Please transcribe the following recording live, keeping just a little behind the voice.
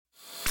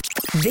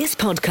This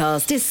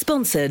podcast is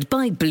sponsored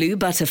by Blue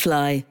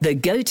Butterfly, the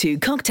go-to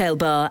cocktail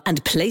bar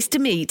and place to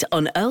meet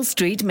on Earl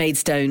Street,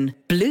 Maidstone.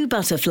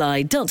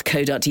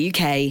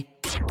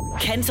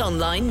 bluebutterfly.co.uk. Kent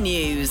Online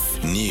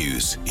News.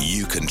 News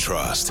you can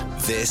trust.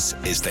 This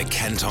is the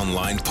Kent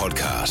Online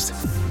Podcast.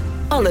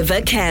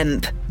 Oliver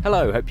Kemp.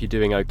 Hello, hope you're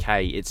doing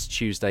okay. It's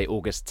Tuesday,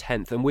 August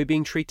 10th, and we're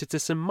being treated to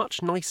some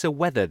much nicer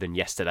weather than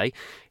yesterday.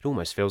 It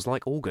almost feels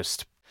like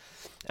August.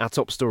 Our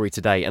top story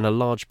today, and a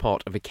large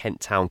part of a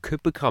Kent town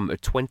could become a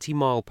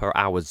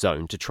 20-mile-per-hour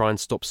zone to try and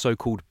stop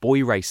so-called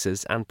boy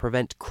racers and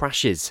prevent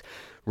crashes.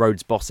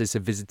 Roads bosses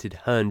have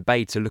visited Herne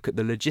Bay to look at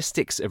the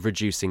logistics of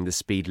reducing the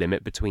speed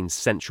limit between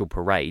Central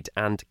Parade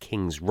and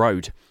King's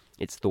Road.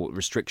 It's thought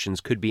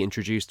restrictions could be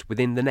introduced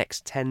within the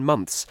next 10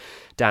 months.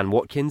 Dan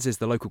Watkins is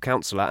the local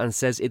councillor and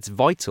says it's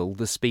vital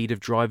the speed of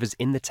drivers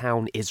in the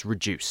town is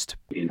reduced.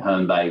 In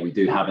Herne Bay, we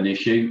do have an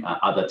issue.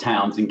 Other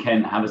towns in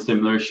Kent have a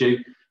similar issue.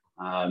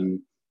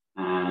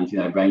 And,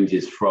 it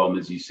ranges from,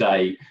 as you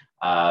say,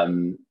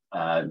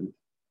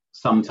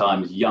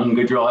 sometimes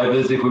younger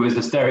drivers, if we was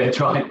a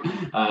stereotype,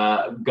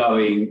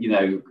 going,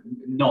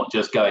 not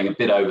just going a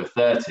bit over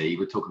 30,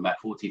 we're talking about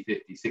 40,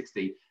 50,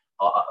 60.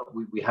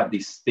 We have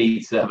these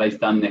speed surveys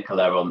done,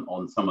 Nicola,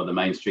 on some of the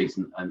main streets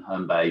and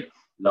Herne Bay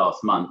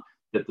last month,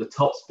 that the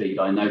top speed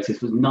I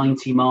noticed was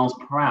 90 miles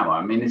per hour.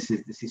 I mean, this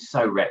is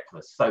so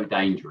reckless, so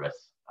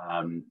dangerous.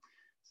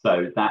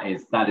 So that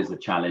is a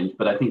challenge.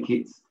 But I think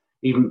it's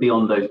even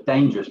beyond those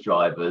dangerous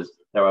drivers,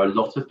 there are a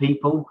lot of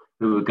people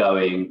who are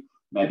going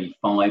maybe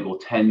 5 or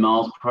 10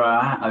 miles per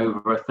hour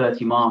over a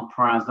 30 mile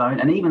per hour zone.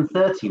 And even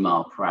 30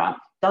 miles per hour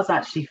does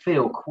actually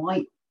feel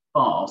quite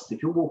fast.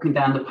 If you're walking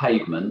down the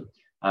pavement,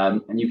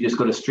 and you've just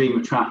got a stream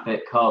of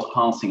traffic, cars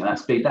passing at that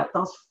speed, that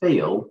does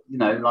feel,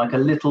 like a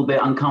little bit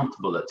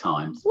uncomfortable at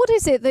times. What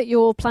is it that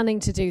you're planning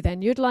to do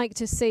then? You'd like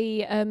to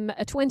see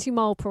a 20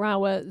 mile per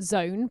hour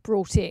zone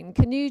brought in.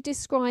 Can you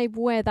describe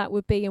where that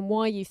would be and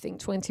why you think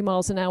 20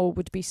 miles an hour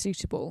would be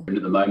suitable?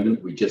 At the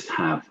moment, we just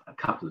have a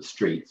couple of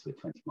streets with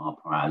 20 mile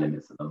per hour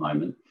limits at the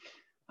moment.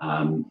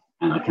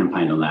 And I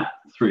campaigned on that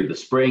through the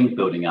spring,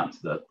 building up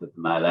to the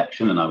May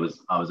election, and I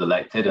was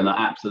elected, and I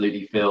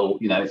absolutely feel,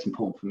 it's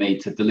important for me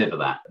to deliver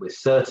that. We're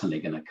certainly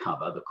going to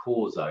cover the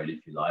core zone,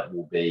 if you like,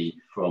 will be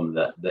from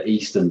the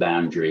eastern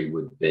boundary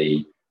would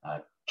be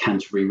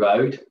Canterbury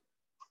Road,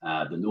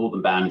 the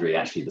northern boundary,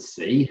 actually the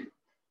sea,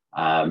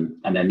 and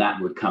then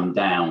that would come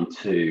down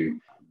to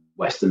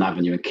Western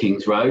Avenue and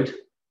King's Road,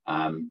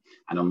 and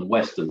on the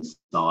western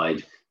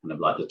side, kind of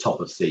like the top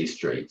of C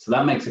Street. So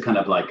that makes it kind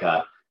of like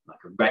a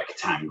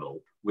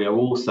rectangle. We are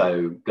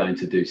also going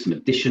to do some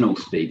additional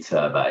speed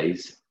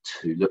surveys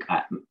to look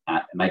at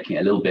making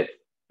it a little bit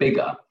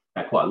bigger,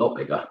 quite a lot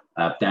bigger,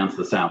 down to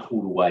the south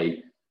all the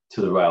way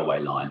to the railway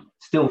line,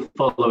 still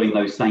following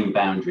those same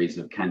boundaries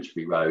of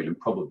Canterbury Road and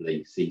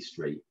probably C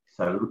Street.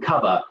 So it would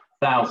cover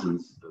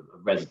thousands of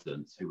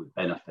residents who would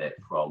benefit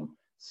from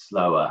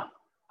slower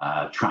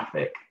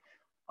traffic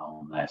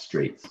on their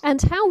streets.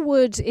 And how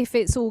would, if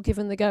it's all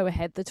given the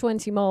go-ahead, the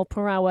 20 mile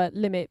per hour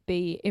limit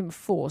be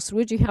enforced?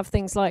 Would you have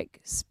things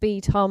like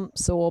speed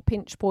humps or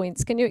pinch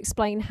points? Can you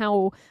explain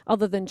how,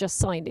 other than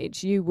just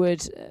signage, you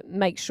would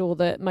make sure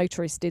that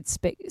motorists did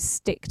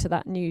stick to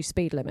that new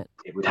speed limit?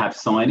 It would have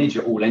signage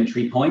at all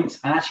entry points.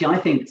 And actually, I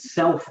think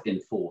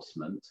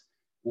self-enforcement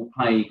will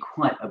play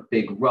quite a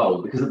big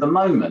role, because at the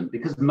moment,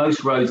 because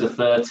most roads are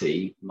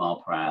 30 mile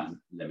per hour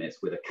limits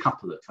with a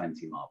couple of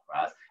 20 mile per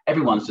hour,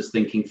 everyone's just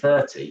thinking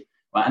 30,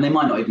 right? And they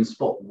might not even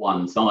spot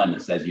one sign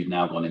that says you've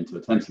now gone into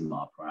a 20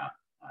 mile per hour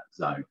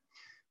zone.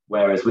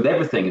 Whereas with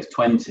everything as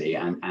 20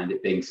 and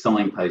it being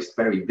signposted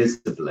very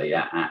visibly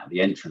at the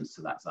entrance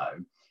to that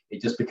zone,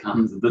 it just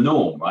becomes the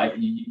norm, right?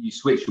 You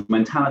switch your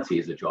mentality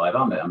as a driver.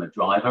 I'm a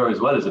driver as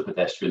well as a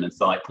pedestrian and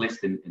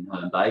cyclist in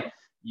Herne Bay,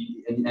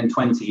 and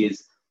 20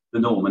 is the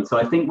norm. And so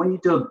I think when you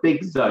do a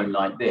big zone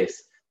like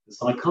this, the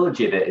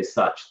psychology of it is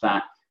such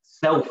that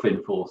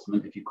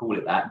self-enforcement, if you call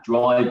it that,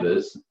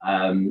 drivers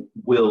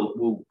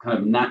will kind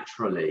of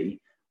naturally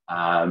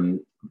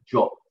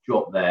drop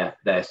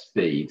their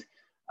speed.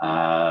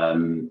 I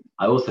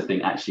also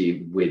think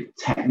actually with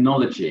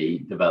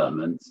technology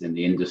developments in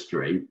the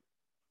industry,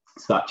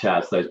 such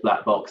as those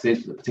black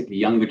boxes that particularly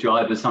younger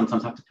drivers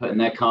sometimes have to put in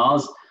their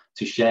cars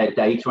to share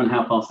data on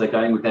how fast they're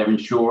going with their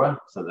insurer,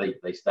 so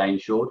they stay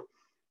insured.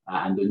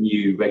 And the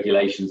new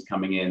regulations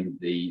coming in,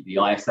 the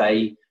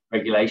ISA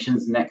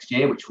regulations next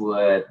year, which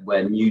were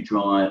where new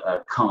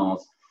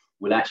cars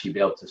will actually be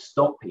able to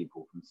stop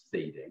people from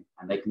speeding,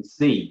 and they can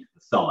see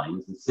the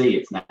signs and see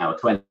it's now a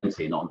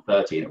 20, not a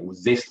 30, and it will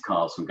resist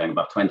cars from going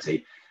above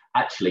 20.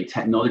 Actually,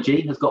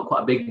 technology has got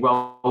quite a big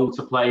role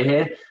to play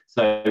here.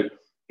 So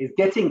it's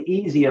getting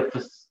easier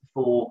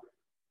for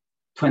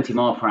 20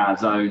 mile per hour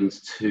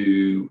zones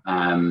to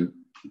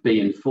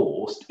be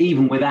enforced,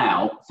 even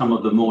without some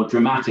of the more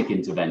dramatic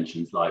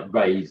interventions like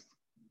raised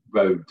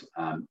road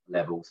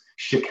levels,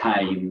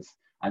 chicanes,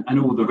 and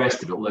all the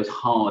rest of it, all those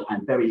hard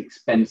and very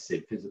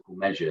expensive physical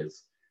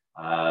measures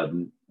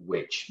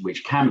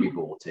which can be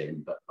brought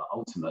in, but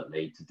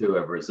ultimately to do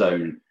over a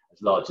zone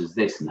as large as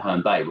this in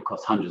Herne Bay will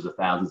cost hundreds of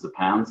thousands of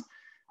pounds.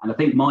 And I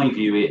think my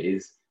view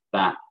is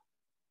that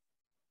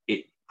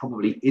it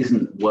probably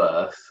isn't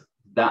worth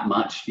that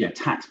much,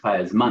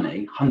 taxpayers'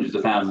 money, hundreds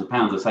of thousands of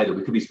pounds, I say, that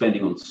we could be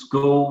spending on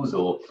schools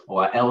or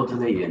our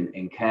elderly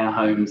in care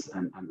homes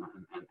and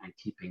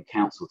keeping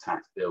council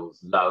tax bills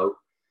low.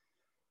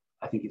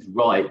 I think it's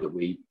right that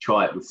we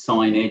try it with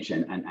signage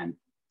and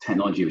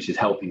technology, which is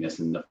helping us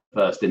in the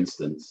first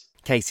instance.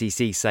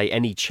 KCC say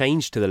any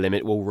change to the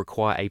limit will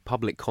require a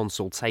public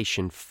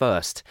consultation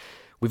first.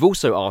 We've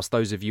also asked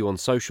those of you on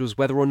socials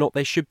whether or not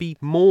there should be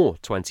more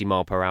 20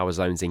 mile per hour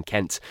zones in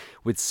Kent,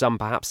 with some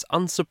perhaps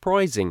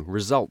unsurprising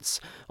results.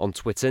 On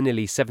Twitter,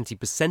 nearly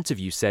 70% of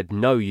you said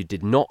no, you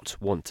did not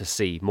want to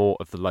see more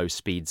of the low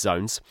speed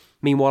zones.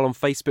 Meanwhile, on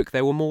Facebook,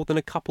 there were more than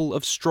a couple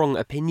of strong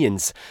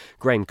opinions.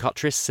 Graham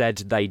Cuttriss said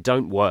they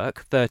don't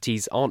work,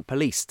 30s aren't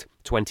policed.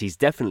 20s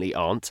definitely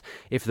aren't.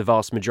 If the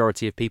vast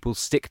majority of people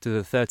stick to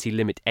the 30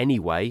 limit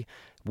anyway,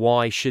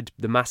 why should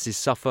the masses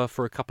suffer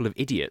for a couple of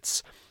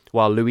idiots?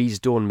 While Louise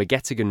Dawn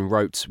McGettigan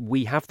wrote,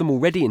 "We have them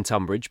already in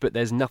Tunbridge, but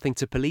there's nothing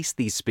to police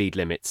these speed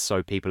limits,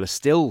 so people are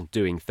still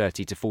doing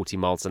 30 to 40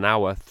 miles an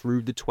hour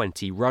through the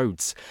 20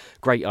 roads.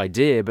 Great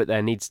idea, but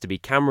there needs to be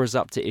cameras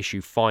up to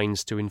issue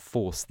fines to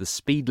enforce the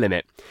speed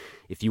limit."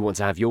 If you want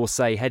to have your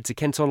say, head to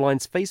Kent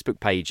Online's Facebook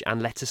page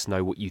and let us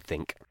know what you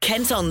think.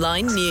 Kent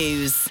Online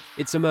News.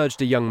 It's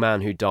emerged a young man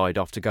who died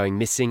after going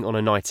missing on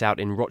a night out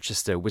in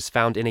Rochester was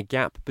found in a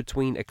gap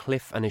between a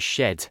cliff and a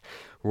shed.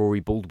 Rory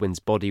Baldwin's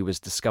body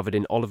was discovered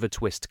in Oliver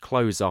Twist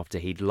Close after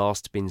he'd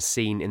last been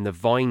seen in the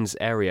Vines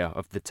area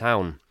of the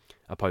town.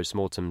 A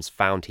post-mortem's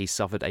found he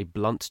suffered a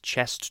blunt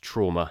chest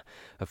trauma.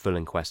 A full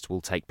inquest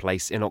will take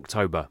place in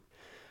October.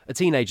 A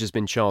teenager's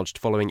been charged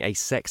following a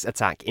sex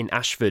attack in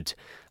Ashford.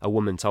 A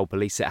woman told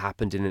police it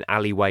happened in an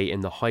alleyway in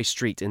the High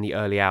Street in the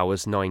early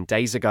hours 9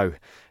 days ago.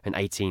 An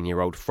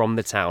 18-year-old from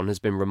the town has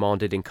been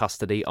remanded in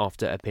custody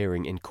after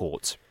appearing in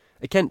court.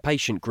 A Kent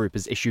patient group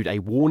has issued a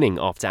warning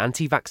after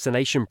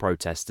anti-vaccination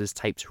protesters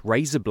taped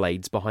razor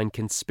blades behind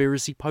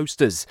conspiracy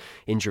posters,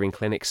 injuring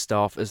clinic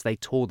staff as they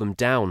tore them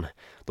down.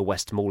 The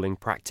West Malling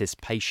Practice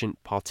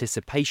Patient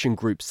Participation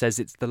Group says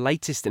it's the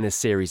latest in a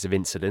series of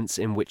incidents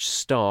in which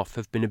staff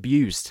have been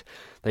abused.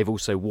 They've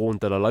also warned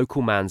that a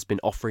local man's been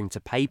offering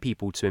to pay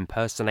people to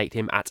impersonate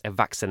him at a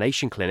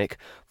vaccination clinic,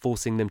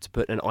 forcing them to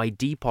put an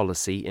ID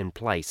policy in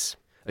place.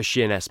 A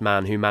Sheerness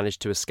man who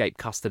managed to escape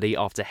custody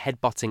after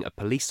headbutting a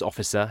police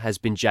officer has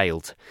been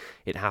jailed.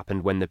 It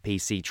happened when the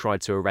PC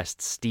tried to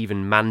arrest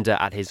Stephen Mander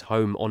at his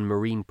home on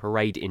Marine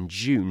Parade in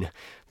June.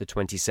 The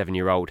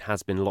 27-year-old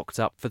has been locked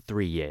up for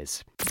 3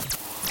 years.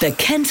 The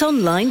Kent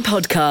Online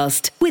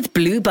Podcast with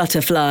Blue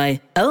Butterfly,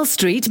 Earl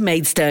Street,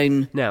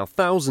 Maidstone. Now,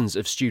 thousands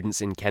of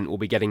students in Kent will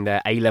be getting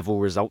their A-level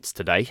results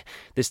today.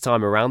 This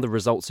time around, the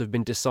results have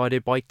been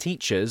decided by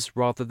teachers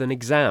rather than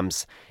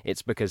exams.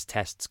 It's because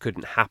tests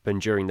couldn't happen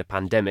during the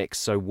pandemic,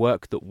 so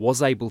work that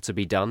was able to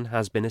be done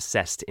has been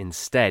assessed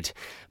instead.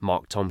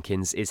 Mark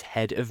Tompkins is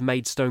head of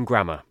Maidstone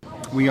Grammar.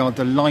 We are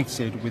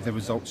delighted with the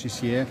results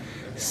this year.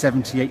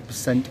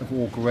 78% of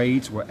all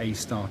grades were A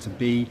star to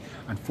B,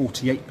 and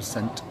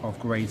 48% of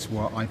grades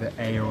were either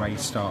A or A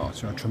star.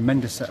 So a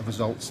tremendous set of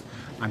results,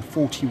 and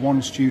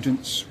 41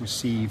 students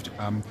received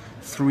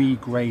 3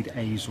 grade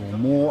A's or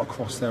more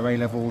across their A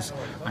levels,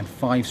 and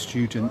 5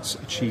 students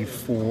achieved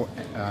 4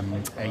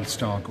 A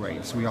star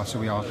grades. So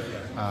we are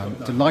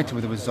delighted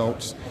with the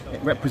results.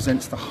 It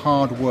represents the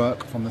hard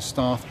work from the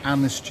staff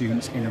and the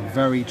students in a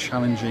very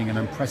challenging and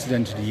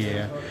unprecedented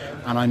year.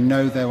 And I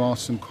know there are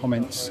some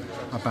comments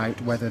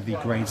about whether the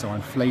grades are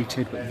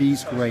inflated, but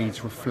these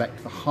grades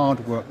reflect the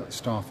hard work that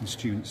staff and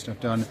students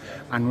have done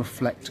and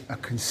reflect a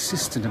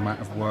consistent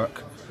amount of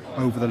work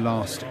over the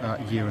last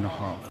year and a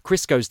half.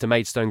 Chris goes to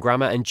Maidstone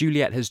Grammar and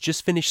Juliet has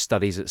just finished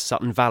studies at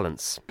Sutton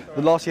Valence.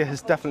 The last year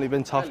has definitely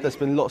been tough. There's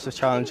been lots of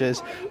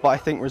challenges, but I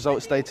think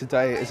results day to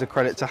day is a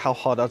credit to how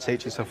hard our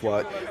teachers have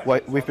worked.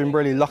 We've been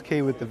really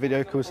lucky with the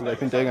video calls that they've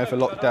been doing over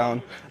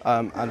lockdown,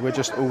 and we're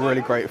just all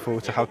really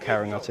grateful to how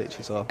caring our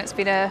teachers are. It's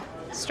been a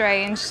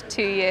strange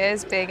 2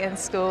 years being in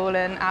school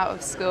and out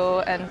of school,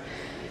 and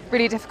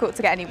really difficult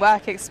to get any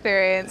work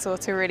experience or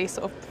to really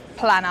sort of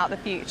plan out the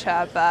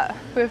future, but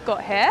we've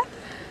got here.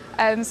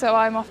 So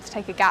I'm off to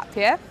take a gap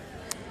year,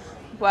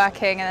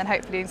 working and then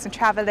hopefully doing some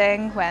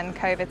travelling when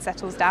COVID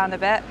settles down a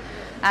bit,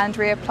 and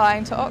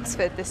reapplying to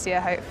Oxford this year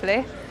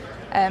hopefully,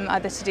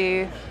 either to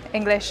do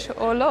English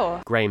or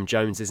law. Graham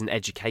Jones is an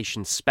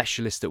education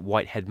specialist at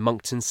Whitehead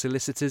Monckton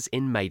Solicitors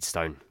in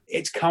Maidstone.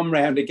 It's come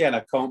round again. I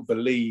can't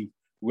believe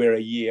we're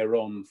a year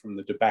on from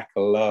the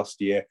debacle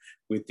last year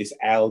with this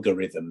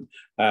algorithm.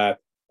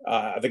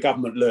 The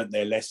government learnt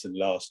their lesson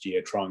last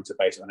year trying to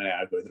base it on an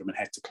algorithm and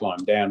had to climb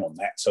down on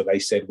that. So they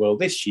said, well,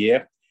 this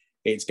year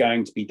it's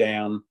going to be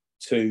down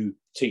to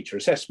teacher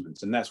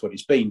assessments, and that's what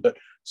it's been. But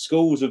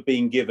schools have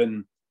been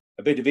given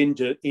a bit of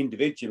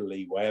individual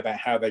leeway about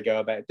how they go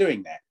about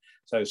doing that.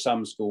 So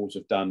some schools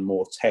have done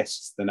more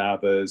tests than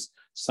others.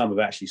 Some have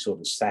actually sort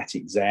of sat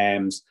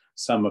exams.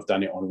 some have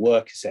done it on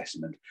work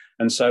assessment.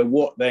 And so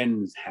what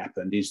then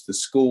happened is the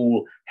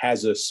school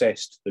has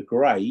assessed the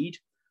grade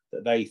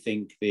that they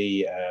think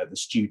the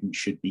student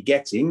should be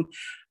getting.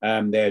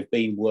 There have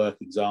been work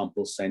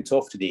examples sent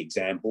off to the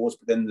exam boards,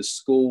 but then the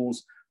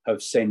schools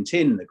have sent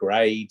in the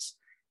grades,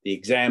 the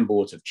exam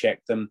boards have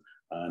checked them,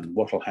 and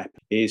what will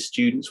happen is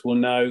students will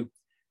know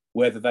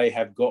whether they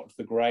have got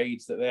the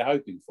grades that they're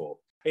hoping for.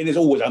 And there's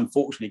always,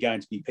 unfortunately,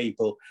 going to be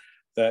people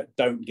that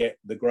don't get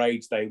the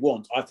grades they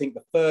want. I think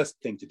the first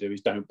thing to do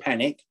is don't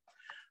panic,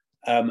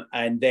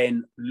 and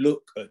then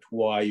look at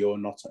why you're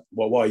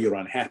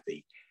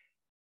unhappy.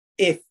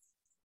 If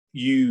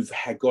you've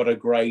got a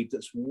grade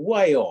that's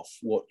way off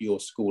what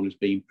your school has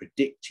been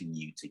predicting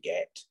you to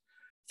get,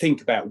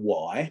 think about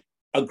why.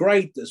 A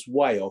grade that's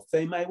way off,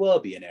 there may well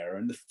be an error.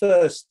 And the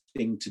first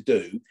thing to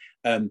do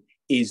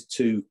is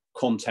to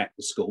contact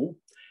the school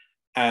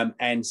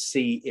and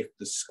see if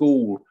the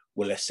school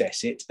will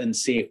assess it and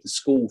see if the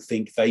school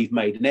think they've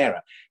made an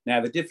error.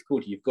 Now, the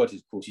difficulty you've got,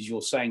 of course, is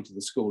you're saying to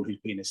the school who's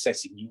been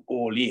assessing you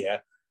all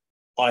year,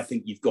 I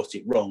think you've got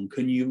it wrong.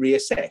 Can you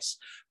reassess?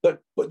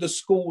 But the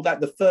school,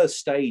 that the first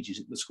stage is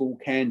that the school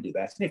can do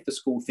that. And if the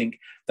school think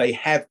they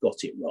have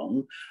got it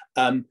wrong,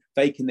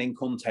 they can then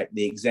contact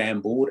the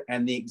exam board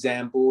and the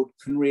exam board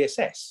can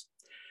reassess.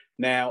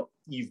 Now,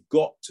 you've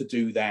got to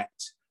do that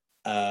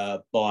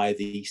by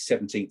the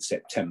 17th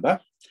September.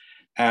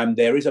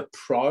 There is a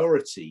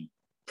priority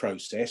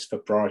process for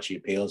priority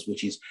appeals,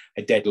 which is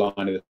a deadline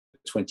of the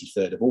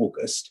 23rd of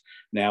August.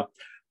 Now,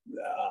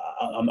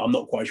 I'm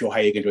not quite sure how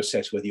you're going to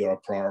assess whether you're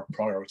a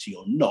priority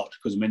or not,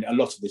 because I mean, a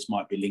lot of this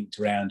might be linked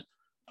around,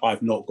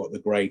 I've not got the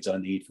grades I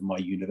need for my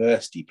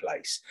university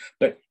place.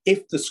 But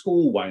if the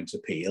school won't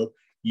appeal,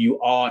 you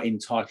are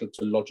entitled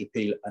to lodge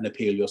an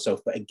appeal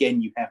yourself. But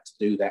again, you have to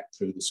do that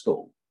through the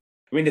school.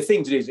 I mean, the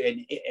thing to do is,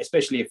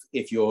 especially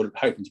if you're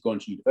hoping to go on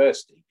to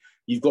university,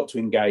 you've got to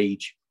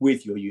engage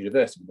with your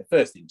university. The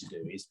first thing to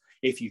do is,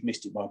 if you've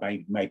missed it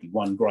by maybe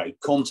one grade,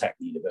 contact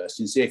the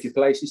university and see if your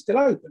place is still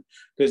open.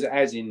 Because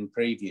as in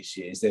previous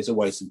years, there's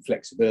always some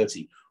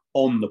flexibility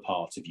on the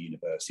part of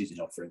universities in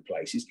offering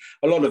places.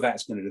 A lot of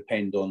that's going to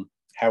depend on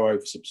how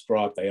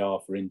oversubscribed they are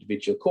for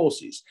individual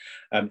courses.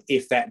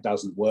 If that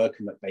doesn't work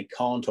and that they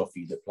can't offer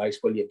you the place,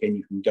 well, again,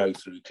 you can go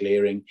through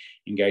clearing,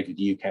 engage with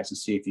the UCAS and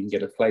see if you can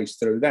get a place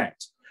through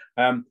that.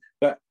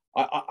 But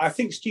I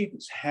think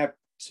students have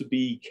to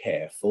be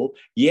careful.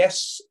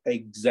 Yes,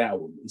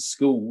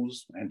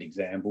 schools and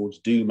exam boards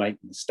do make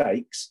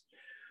mistakes,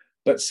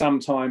 but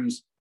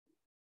sometimes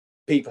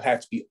people have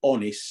to be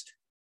honest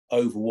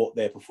over what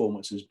their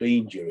performance has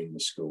been during the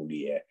school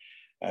year.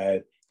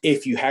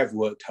 If you have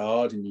worked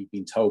hard and you've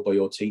been told by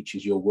your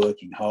teachers you're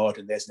working hard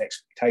and there's an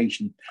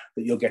expectation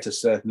that you'll get a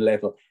certain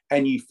level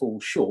and you fall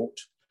short,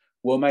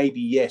 well,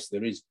 maybe, yes,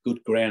 there is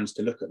good grounds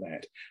to look at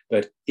that.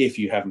 But if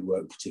you haven't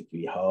worked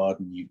particularly hard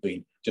and you've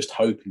been just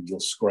hoping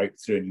you'll scrape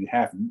through and you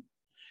haven't,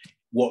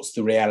 what's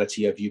the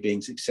reality of you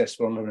being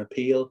successful on an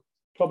appeal?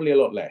 Probably a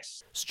lot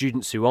less.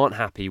 Students who aren't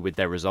happy with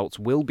their results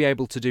will be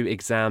able to do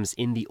exams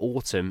in the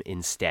autumn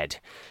instead.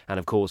 And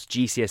of course,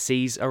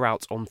 GCSEs are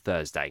out on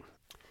Thursday.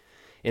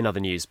 In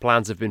other news,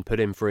 plans have been put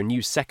in for a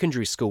new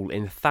secondary school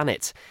in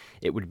Thanet.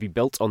 It would be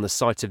built on the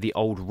site of the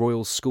old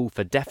Royal School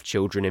for Deaf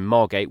Children in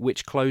Margate,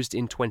 which closed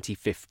in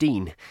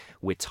 2015.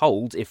 We're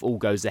told if all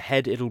goes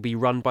ahead, it'll be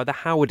run by the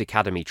Howard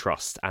Academy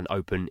Trust and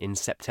open in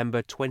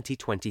September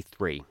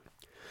 2023.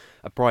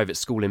 A private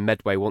school in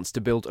Medway wants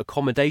to build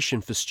accommodation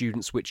for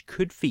students which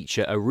could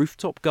feature a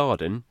rooftop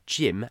garden,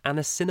 gym and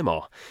a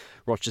cinema.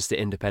 Rochester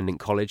Independent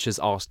College has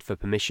asked for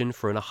permission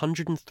for an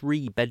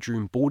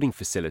 103-bedroom boarding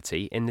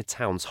facility in the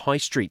town's high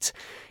street.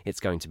 It's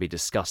going to be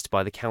discussed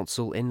by the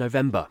council in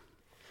November.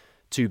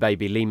 2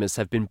 baby lemurs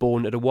have been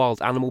born at a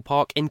wild animal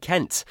park in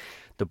Kent.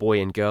 The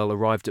boy and girl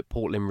arrived at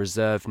Portland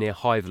Reserve near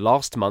Hythe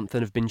last month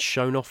and have been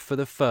shown off for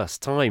the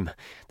first time.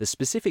 The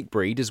specific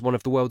breed is one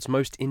of the world's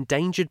most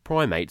endangered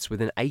primates,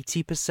 with an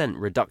 80%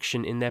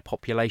 reduction in their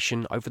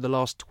population over the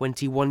last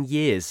 21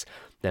 years.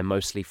 They're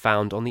mostly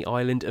found on the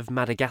island of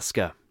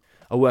Madagascar.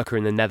 A worker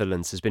in the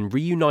Netherlands has been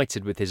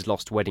reunited with his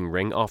lost wedding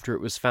ring after it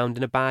was found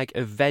in a bag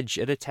of veg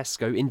at a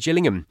Tesco in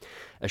Gillingham.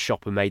 A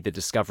shopper made the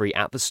discovery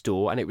at the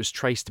store and it was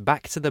traced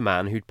back to the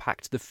man who'd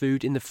packed the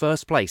food in the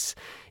first place.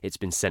 It's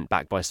been sent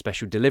back by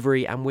special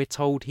delivery and we're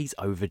told he's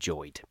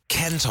overjoyed.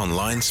 Kent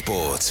Online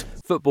Sport.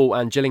 Football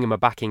and Gillingham are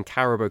back in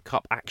Carabao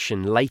Cup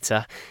action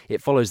later.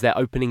 It follows their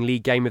opening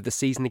league game of the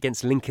season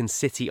against Lincoln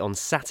City on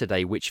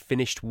Saturday, which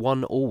finished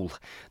 1-1.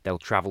 They'll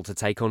travel to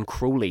take on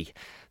Crawley.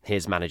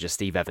 Here's manager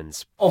Steve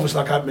Evans. Obviously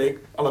I can't make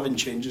 11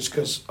 changes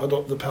because I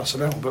don't have the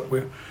personnel, but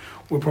we'll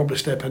probably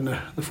step in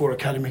the 4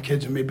 academy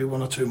kids and maybe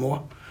 1 or 2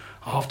 more.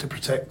 I have to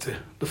protect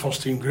the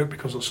first team group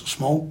because it's so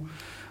small,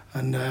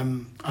 and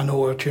I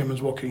know our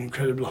chairman's working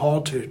incredibly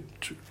hard to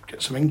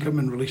get some income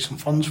and release some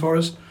funds for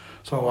us,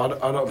 so I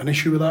don't have an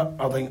issue with that.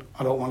 I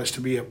don't want us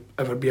to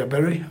ever be a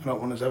Bury. I don't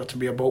want us ever to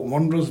be a Bolton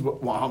Wanderers,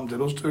 but what happened to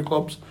those 2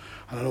 clubs,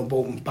 and I know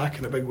Bolton's back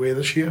in a big way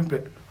this year,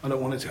 but I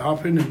don't want it to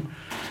happen. And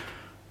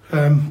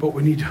But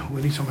we need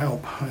some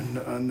help,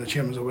 and the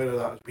chairman's aware of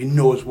that. He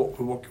knows what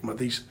we're working with.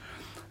 He's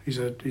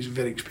a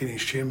very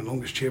experienced chairman,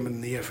 longest chairman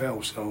in the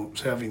EFL, so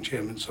serving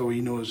chairman. So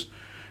he knows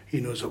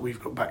that we've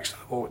got backs to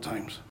the wall at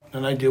times.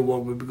 An ideal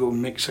world would be go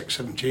and make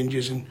 6-7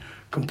 changes and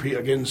compete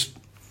against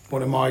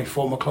one of my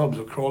former clubs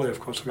at Crawley. Of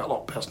course, I've got a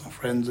lot of personal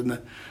friends in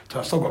the town.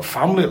 I've still got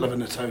family that live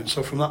in the town.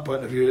 So from that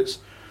point of view,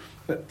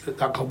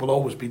 that club will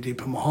always be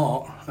deep in my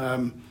heart.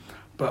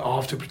 But I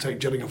have to protect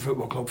Gillingham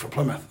Football Club for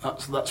Plymouth.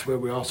 That's where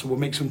we are. So we'll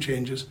make some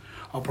changes.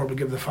 I'll probably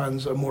give the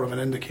fans more of an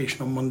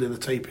indication on Monday the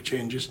type of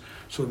changes,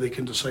 so they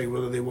can decide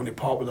whether they want to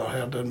part with their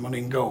hard-earned money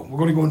and go. We're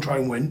going to go and try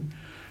and win,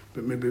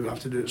 but maybe we'll have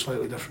to do it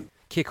slightly different.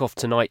 Kick-off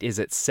tonight is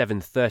at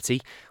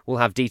 7:30. We'll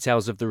have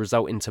details of the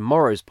result in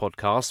tomorrow's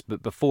podcast,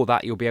 but before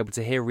that you'll be able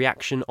to hear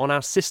reaction on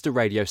our sister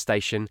radio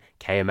station,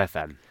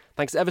 KMFM.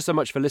 Thanks ever so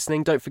much for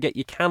listening. Don't forget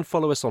you can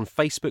follow us on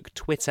Facebook,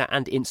 Twitter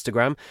and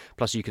Instagram.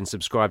 Plus you can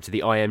subscribe to the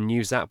IM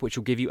News app, which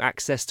will give you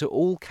access to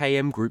all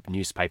KM Group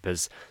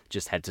newspapers.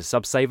 Just head to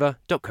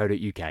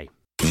subsaver.co.uk.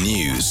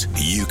 News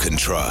you can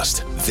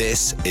trust.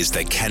 This is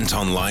the Kent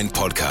Online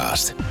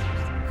Podcast.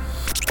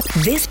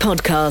 This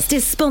podcast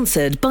is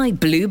sponsored by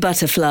Blue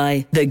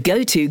Butterfly, the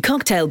go-to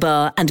cocktail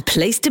bar and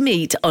place to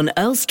meet on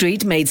Earl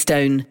Street,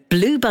 Maidstone.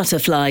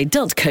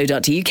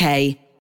 bluebutterfly.co.uk.